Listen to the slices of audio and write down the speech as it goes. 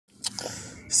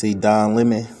See, Don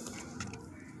Lemon,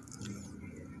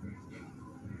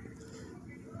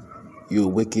 you a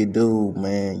wicked dude,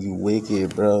 man. You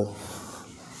wicked, bro.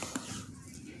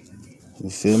 You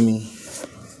feel me?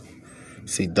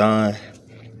 See, Don,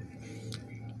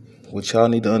 what y'all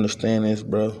need to understand is,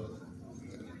 bro,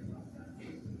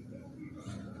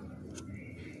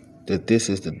 that this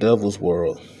is the devil's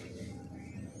world.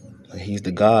 He's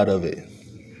the god of it.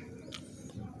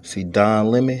 See, Don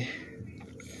Lemon,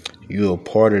 you're a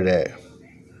part of that.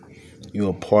 You're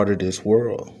a part of this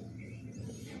world.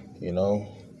 You know?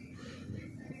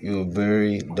 You're a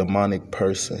very demonic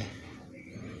person.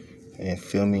 And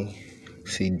feel me?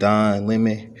 See, Don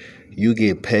Lemon, you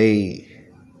get paid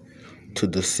to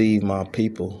deceive my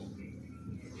people.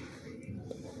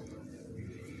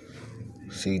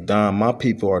 See, Don, my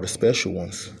people are the special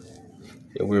ones.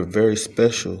 Yeah, we're very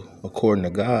special according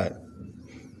to God.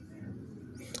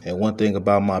 And one thing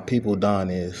about my people, Don,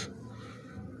 is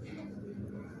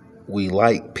we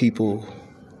like people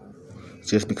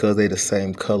just because they the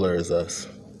same color as us.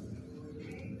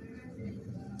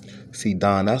 See,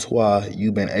 Don, that's why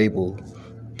you've been able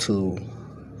to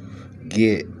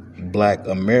get Black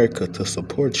America to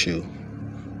support you.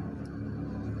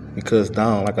 Because,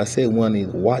 Don, like I said, we want to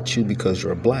watch you because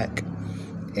you're black.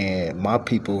 And my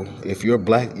people, if you're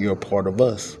black, you're a part of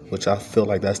us, which I feel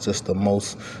like that's just the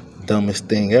most dumbest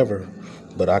thing ever.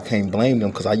 But I can't blame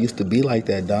them because I used to be like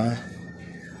that, Don.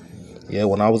 Yeah,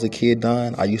 when I was a kid,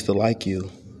 Don, I used to like you.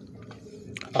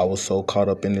 I was so caught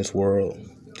up in this world,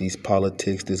 these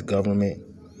politics, this government,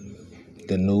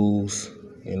 the news,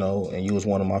 you know, and you was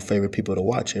one of my favorite people to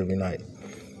watch every night,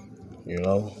 you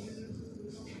know.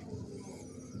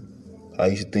 I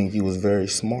used to think you was very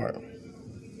smart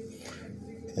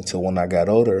until when I got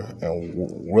older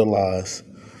and realized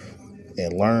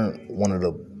and learned one of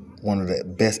the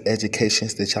best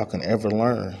educations that y'all can ever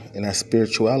learn, and that's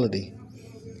spirituality.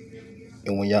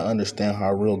 And when y'all understand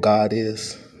how real God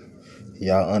is,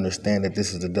 y'all understand that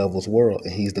this is the devil's world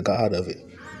and he's the god of it.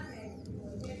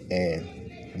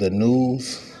 And the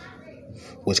news,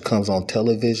 which comes on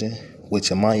television, which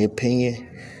in my opinion,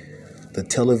 the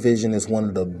television is one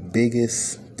of the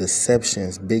biggest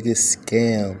deceptions, biggest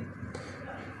scam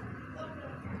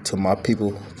to my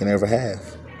people can ever have.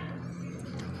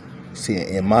 See,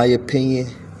 in my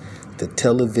opinion, the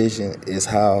television is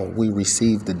how we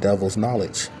receive the devil's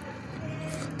knowledge.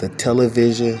 The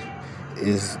television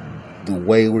is the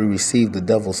way we receive the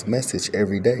devil's message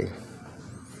every day.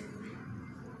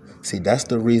 See, that's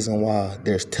the reason why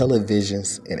there's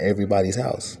televisions in everybody's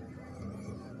house.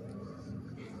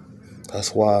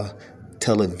 That's why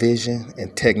television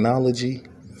and technology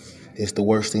is the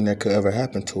worst thing that could ever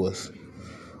happen to us.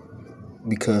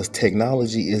 Because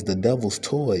technology is the devil's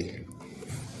toy.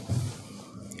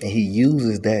 And he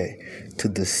uses that to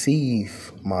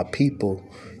deceive my people.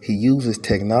 He uses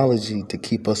technology to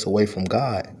keep us away from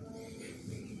God.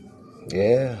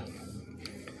 Yeah.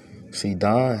 See,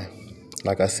 Don,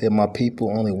 like I said, my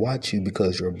people only watch you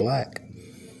because you're black.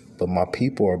 But my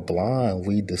people are blind.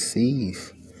 We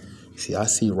deceive. See, I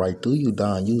see right through you,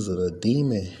 Don. You're a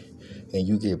demon. And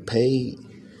you get paid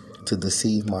to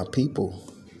deceive my people.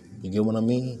 You get what I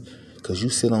mean? Because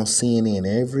you sit on CNN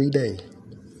every day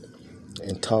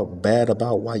and talk bad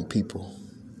about white people.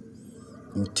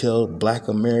 You tell Black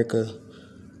America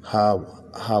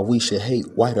how we should hate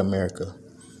white America.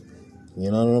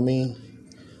 You know what I mean?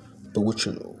 But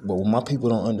what my people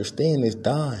don't understand is,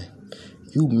 Don,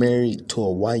 you married to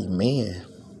a white man.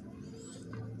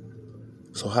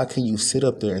 So how can you sit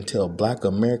up there and tell Black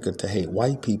America to hate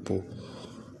white people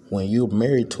when you're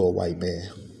married to a white man?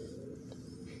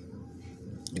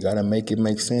 You gotta make it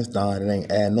make sense, Don. It ain't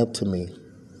adding up to me.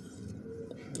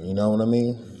 You know what I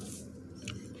mean?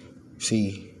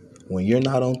 See, when you're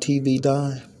not on TV,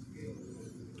 Don,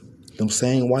 them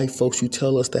same white folks you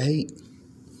tell us to hate,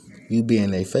 you be in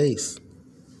their face.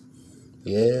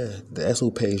 Yeah, that's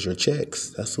who pays your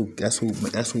checks. That's who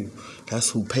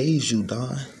pays you,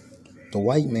 Don. The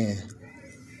white man.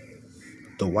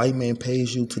 The white man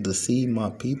pays you to deceive my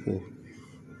people.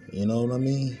 You know what I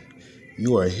mean?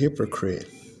 You are a hypocrite.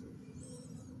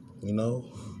 You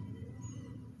know?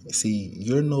 See,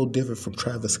 you're no different from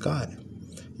Travis Scott.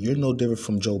 You're no different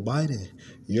from Joe Biden.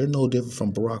 You're no different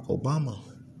from Barack Obama.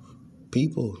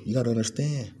 People, you got to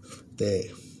understand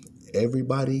that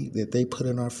everybody that they put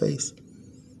in our face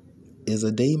is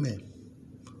a demon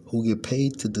who get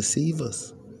paid to deceive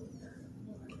us.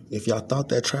 If y'all thought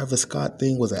that Travis Scott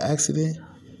thing was an accident,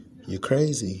 you're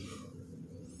crazy.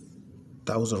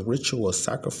 That was a ritual, a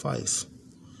sacrifice.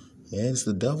 Yeah, it's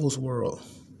the devil's world.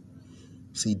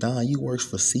 See, Don, you work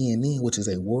for CNN, which is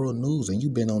a world news, and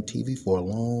you've been on TV for a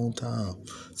long time,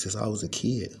 since I was a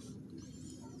kid.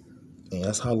 And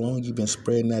that's how long you've been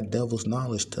spreading that devil's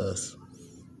knowledge to us.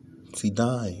 See,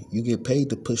 Don, you get paid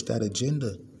to push that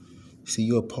agenda. See,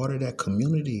 you're a part of that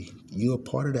community. You're a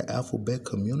part of the alphabet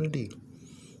community.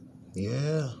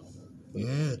 Yeah.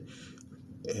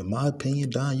 In my opinion,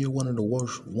 Don, you're one of the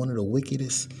worst, one of the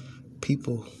wickedest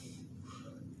people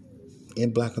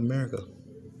in Black America.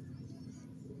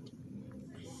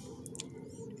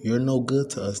 You're no good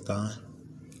to us, Don.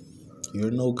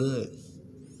 You're no good.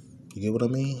 You get what I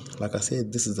mean? Like I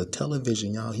said, this is a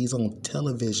television, y'all. He's on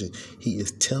television. He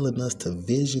is telling us to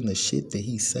vision the shit that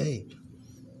he say.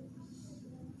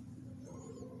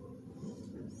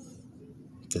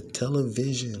 The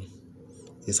television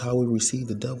is how we receive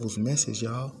the devil's message,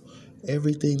 y'all.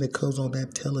 Everything that comes on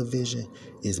that television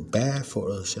is bad for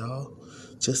us, y'all.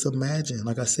 Just imagine,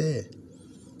 like I said,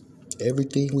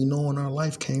 everything we know in our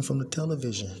life came from the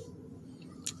television.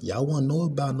 Y'all wouldn't know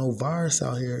about no virus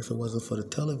out here if it wasn't for the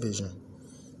television.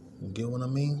 You get what I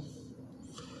mean?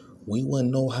 We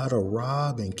wouldn't know how to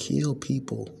rob and kill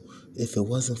people if it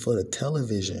wasn't for the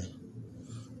television.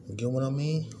 You get what I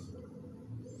mean?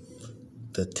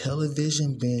 The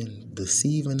television been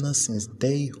deceiving us since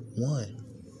day one.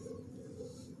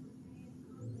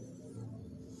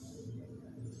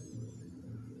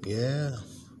 Yeah.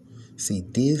 See,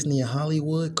 Disney and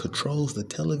Hollywood controls the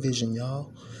television,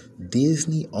 y'all.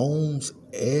 Disney owns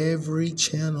every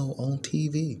channel on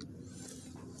TV.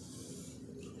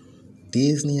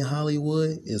 Disney and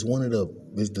Hollywood is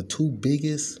the two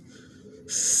biggest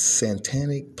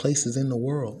satanic places in the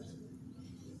world.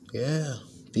 Yeah,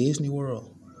 Disney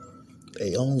World.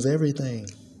 They owns everything.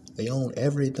 They own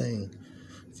everything.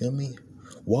 Feel me?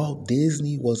 Walt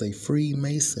Disney was a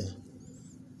Freemason.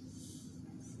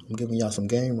 I'm giving y'all some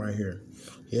game right here.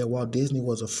 Yeah, Walt Disney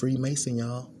was a Freemason,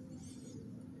 y'all.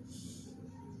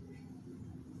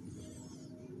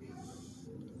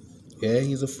 Yeah,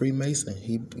 he's a Freemason.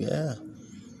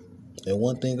 And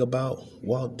one thing about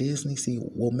Walt Disney, see,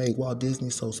 what made Walt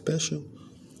Disney so special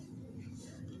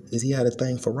is he had a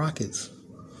thing for rockets.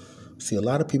 See, a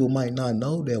lot of people might not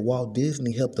know that Walt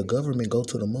Disney helped the government go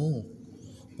to the moon.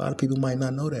 A lot of people might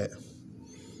not know that.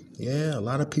 Yeah, a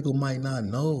lot of people might not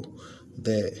know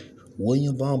that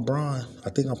William von Braun,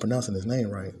 I think I'm pronouncing his name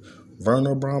right,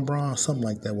 Werner von Braun, something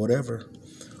like that, whatever.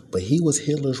 But he was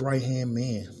Hitler's right-hand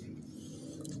man.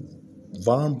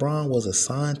 Von Braun was a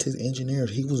scientist, engineer.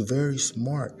 He was very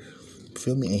smart.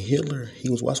 Feel me? And Hitler,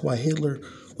 that's why Hitler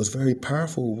was very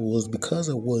powerful, was because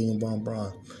of William von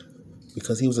Braun.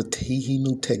 Because he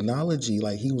knew technology,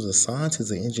 like he was a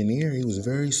scientist, an engineer. He was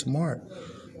very smart.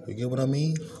 You get what I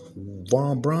mean?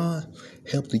 Von Braun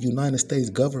helped the United States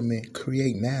government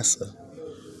create NASA.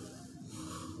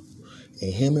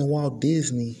 And him and Walt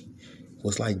Disney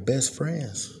was like best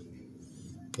friends.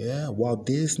 Yeah, Walt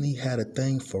Disney had a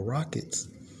thing for rockets.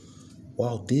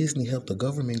 Walt Disney helped the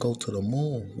government go to the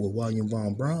moon with William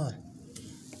von Braun.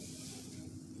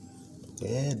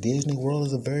 Yeah, Disney World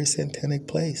is a very satanic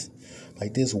place.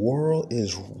 Like, this world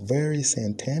is very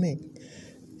satanic.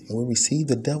 And we receive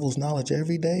the devil's knowledge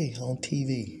every day on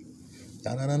TV.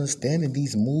 Y'all not understanding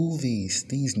these movies,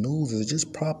 these news is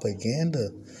just propaganda.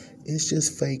 It's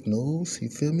just fake news. You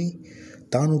feel me?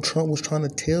 Donald Trump was trying to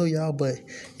tell y'all, but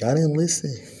y'all didn't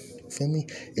listen. Feel me?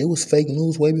 It was fake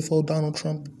news way before Donald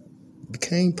Trump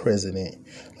became president.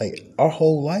 Like, our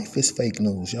whole life is fake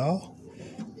news, y'all.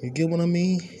 You get what I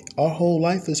mean? Our whole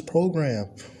life is programmed.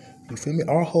 You feel me?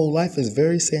 Our whole life is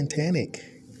very satanic.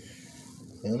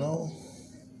 You know?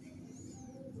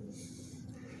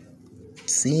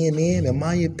 CNN, in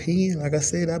my opinion, like I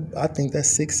said, I think that's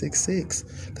 666.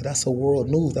 Because that's a world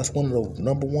news. That's one of the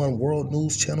number one world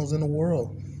news channels in the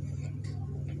world.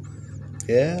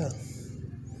 Yeah.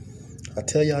 I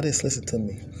tell y'all this, listen to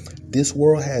me. This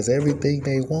world has everything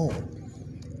they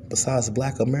want besides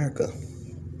Black America.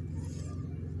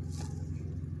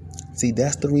 See,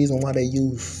 that's the reason why they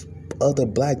use other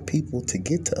black people to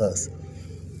get to us.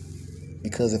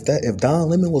 Because if Don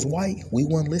Lemon was white, we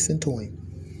wouldn't listen to him.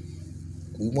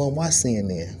 We wouldn't watch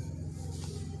CNN.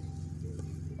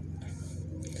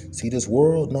 See, this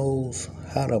world knows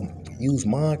how to use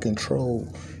mind control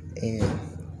and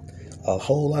a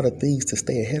whole lot of things to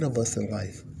stay ahead of us in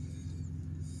life.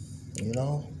 You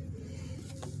know?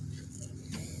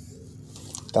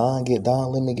 Don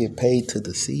Lemon get paid to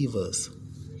deceive us,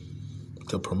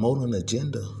 to promote an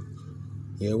agenda.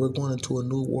 Yeah, we're going into a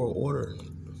new world order.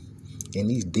 And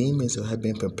these demons have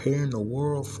been preparing the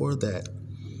world for that.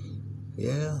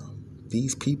 Yeah,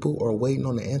 these people are waiting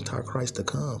on the Antichrist to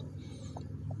come.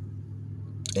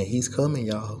 And he's coming,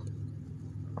 y'all.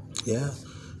 Yeah.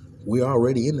 We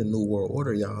already in the New World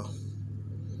Order, y'all.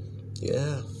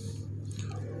 Yeah.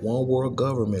 One world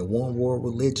government, one world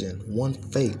religion, one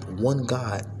faith, one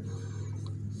God,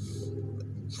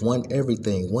 one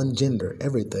everything, one gender,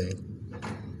 everything.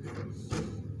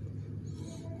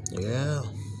 Yeah.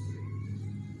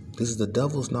 This is the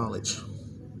devil's knowledge.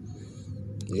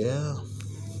 Yeah.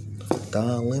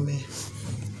 Don Lemon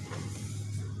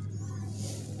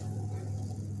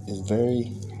is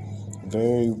very,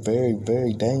 very, very,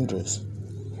 very dangerous.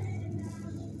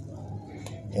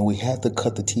 And we have to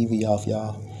cut the TV off,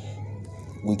 y'all.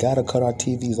 We gotta cut our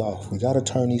TVs off. We gotta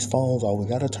turn these phones off. We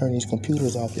gotta turn these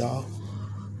computers off, y'all.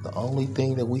 The only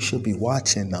thing that we should be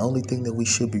watching, the only thing that we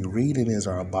should be reading is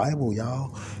our Bible,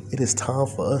 y'all. It is time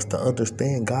for us to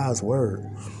understand God's word.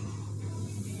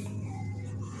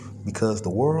 Because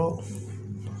the world,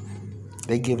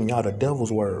 they giving y'all the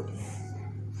devil's word.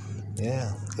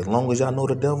 Yeah. As long as y'all know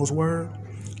the devil's word,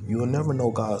 you will never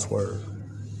know God's word.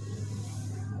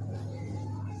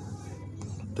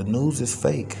 The news is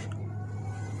fake.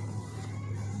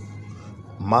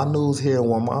 My news here,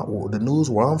 the news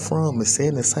where I'm from is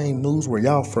saying the same news where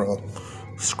y'all from.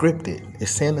 Scripted.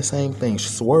 It's saying the same thing,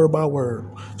 just word by word.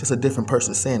 Just a different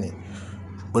person saying it.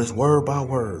 But it's word by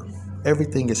word.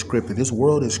 Everything is scripted. This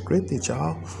world is scripted,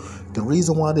 y'all. The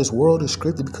reason why this world is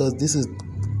scripted because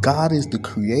God is the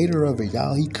creator of it,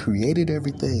 y'all. He created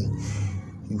everything.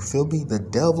 You feel me? The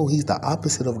devil, he's the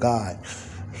opposite of God.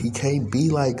 He can't be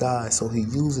like God, so he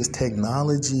uses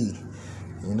technology.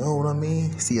 You know what I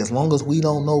mean? See, as long as we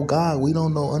don't know God, we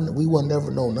will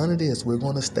never know none of this. We're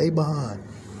going to stay behind.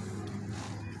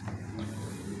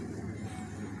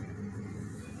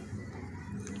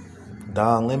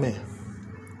 Don Lemon.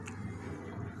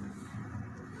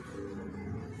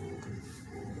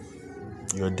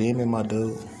 You're a demon, my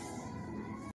dude.